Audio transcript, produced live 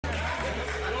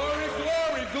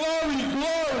glory,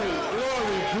 glory,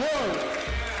 glory, glory.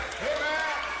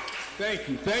 Thank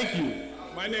you.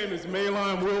 My name is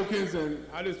Mahlon Wilkins, and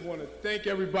I just want to thank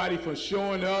everybody for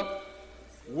showing up.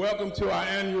 Welcome to our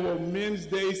annual Men's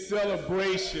Day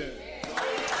celebration.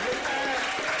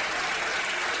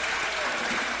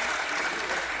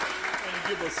 And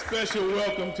give a special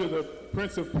welcome to the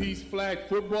Prince of Peace Flag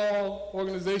Football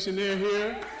Organization. They're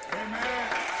here.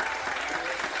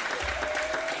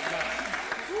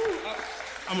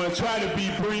 I'm going to try to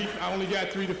be brief. I only got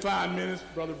 3 to 5 minutes,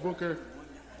 Brother Booker.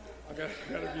 I gotta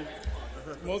be.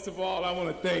 Most of all, I want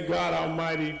to thank God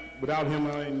Almighty. Without Him,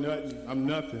 I ain't nothing. I'm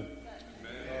nothing.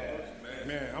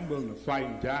 Man, I'm willing to fight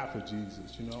and die for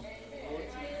Jesus, you know.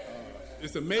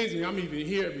 It's amazing I'm even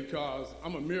here because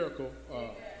I'm a miracle.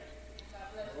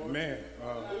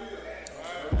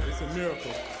 It's a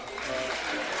miracle.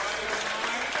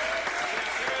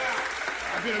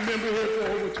 I've been a member here for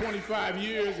over 25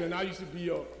 years, and I used to be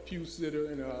a pew sitter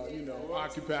and,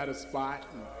 occupied a spot.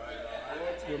 And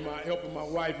with helping my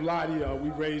wife, Lottie, we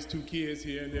raised 2 kids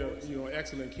here, and they're,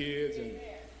 excellent kids.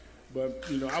 But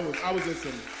I was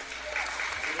in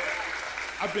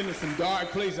I've been in some dark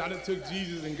places. I done took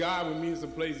Jesus and God with me in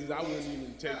some places I wouldn't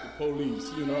even take the police,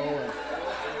 And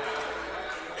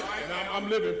I'm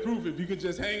living proof. If you could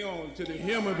just hang on to the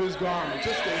hem of His garment,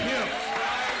 just the hem.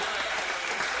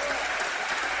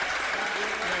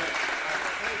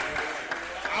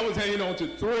 I was hanging on to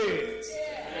threads,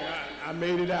 and I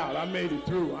made it out. I made it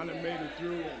through. I done made it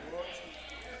through,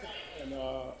 and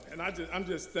I'm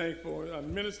just thankful.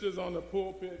 Ministers on the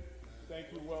pulpit,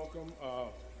 thank you, welcome.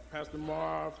 Pastor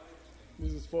Marv,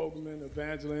 Mrs. Fogelman,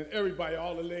 Evangeline, everybody,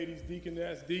 all the ladies,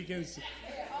 deaconess, deacons,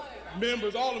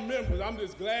 members, all the members. I'm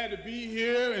just glad to be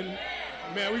here, and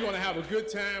man, we're going to have a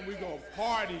good time. We're going to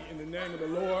party in the name of the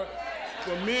Lord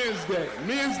for Men's Day.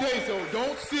 Men's Day, so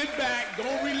don't sit back,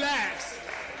 don't relax.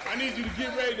 I need you to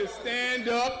get ready to stand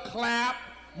up, clap,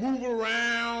 move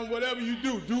around, whatever you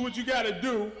do. Do what you got to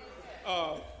do.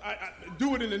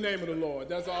 Do it in the name of the Lord.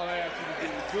 That's all I ask you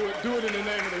to do. Do it in the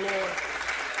name of the Lord.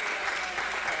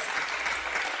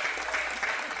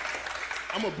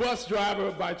 I'm a bus driver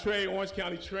by trade, Orange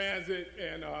County Transit,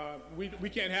 and we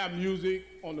can't have music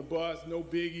on the bus. No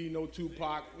Biggie, no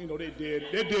Tupac. They're dead.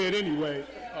 They're dead anyway.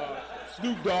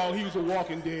 Snoop Dogg, he was a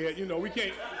walking dead.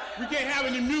 We can't have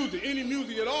any music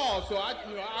at all. So I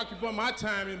occupy my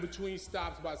time in between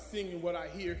stops by singing what I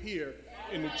hear here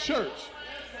in the church.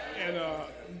 And a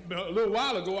little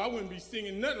while ago, I wouldn't be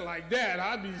singing nothing like that.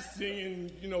 I'd be singing,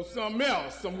 something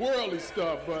else, some worldly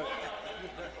stuff. But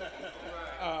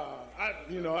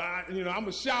I'm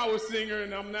a shower singer,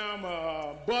 and now I'm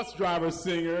a bus driver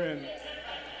singer, and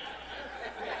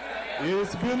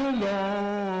it's been a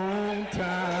long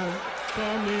time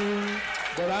coming,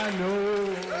 but I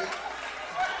know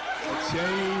a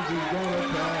change is gonna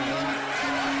come.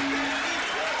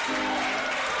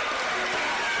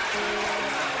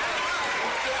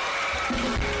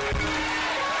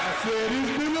 I said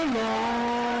it's been a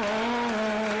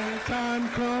long time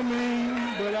coming,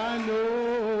 but I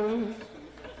know.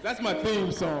 That's my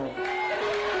theme song.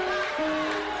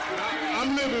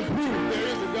 I'm living proof there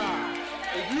is a God.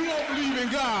 If you don't believe in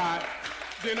God,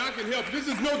 then I can help. This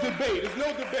is no debate. It's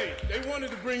no debate. They wanted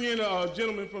to bring in a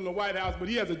gentleman from the White House, but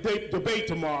he has a debate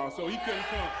tomorrow, so he couldn't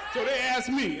come. So they asked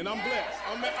me, and I'm blessed.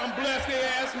 I'm blessed they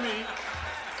asked me.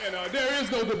 And there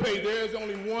is no debate. There is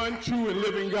only one true and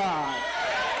living God.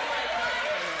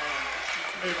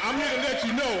 And I'm here to let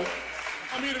you know.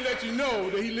 I'm here to let you know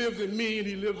that He lives in me and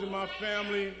He lives in my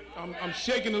family. I'm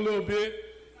shaking a little bit,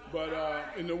 but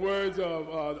in the words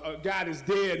of God is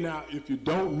dead now. If you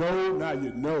don't know, now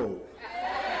you know.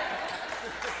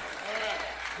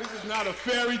 This is not a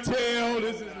fairy tale.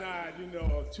 This is not,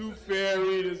 a tooth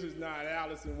fairy. This is not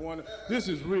Alice in Wonderland. This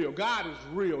is real. God is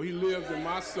real. He lives in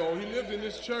my soul. He lives in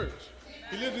this church.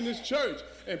 He lives in this church.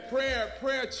 And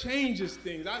prayer changes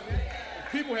things.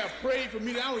 People have prayed for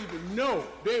me that I don't even know.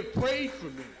 They've prayed for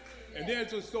me. And they're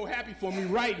just so happy for me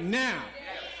right now.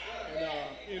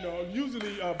 And,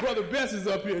 usually Brother Bess is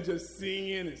up here just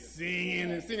singing and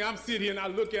singing and singing. I'm sitting here and I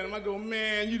look at him. I go,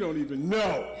 man, you don't even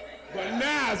know. But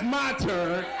now it's my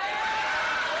turn.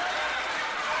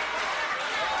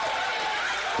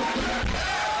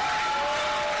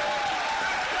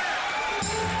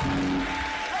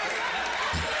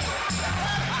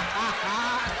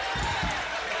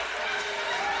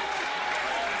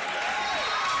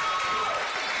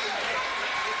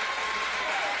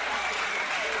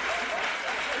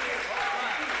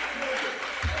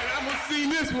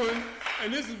 This one,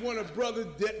 and this is one of Brother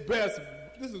Best.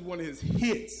 This is one of his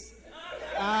hits.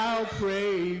 I'll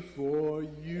pray for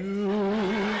you.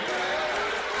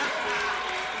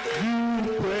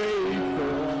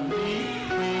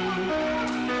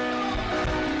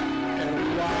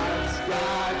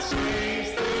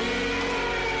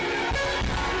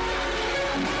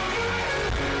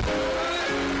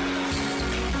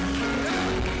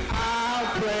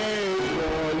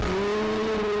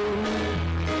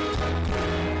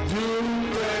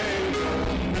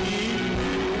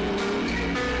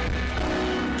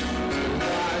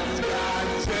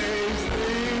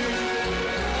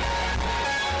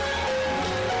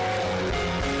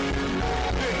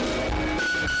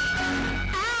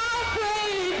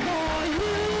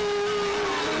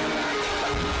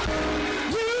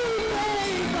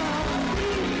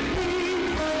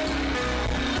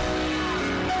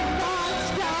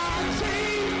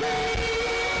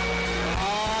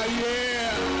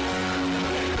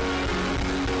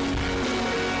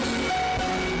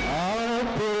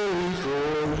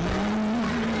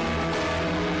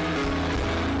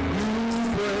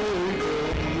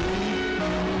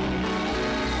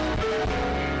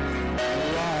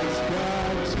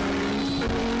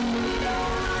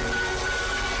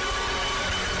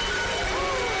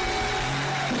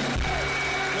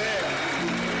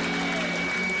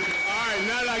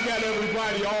 got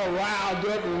everybody all riled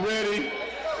up and ready.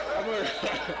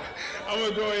 I'm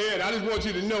going to go ahead. I just want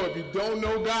you to know, if you don't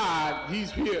know God,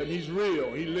 he's here. He's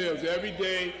real. He lives every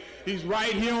day. He's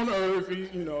right here on earth.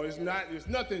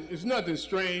 It's nothing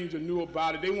strange or new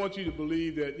about it. They want you to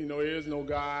believe that, there is no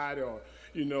God or,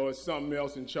 it's something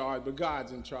else in charge. But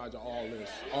God's in charge of all this.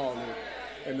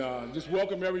 And just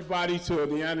welcome everybody to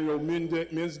the annual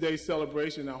Men's Day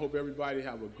celebration. I hope everybody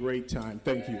have a great time.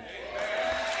 Thank you.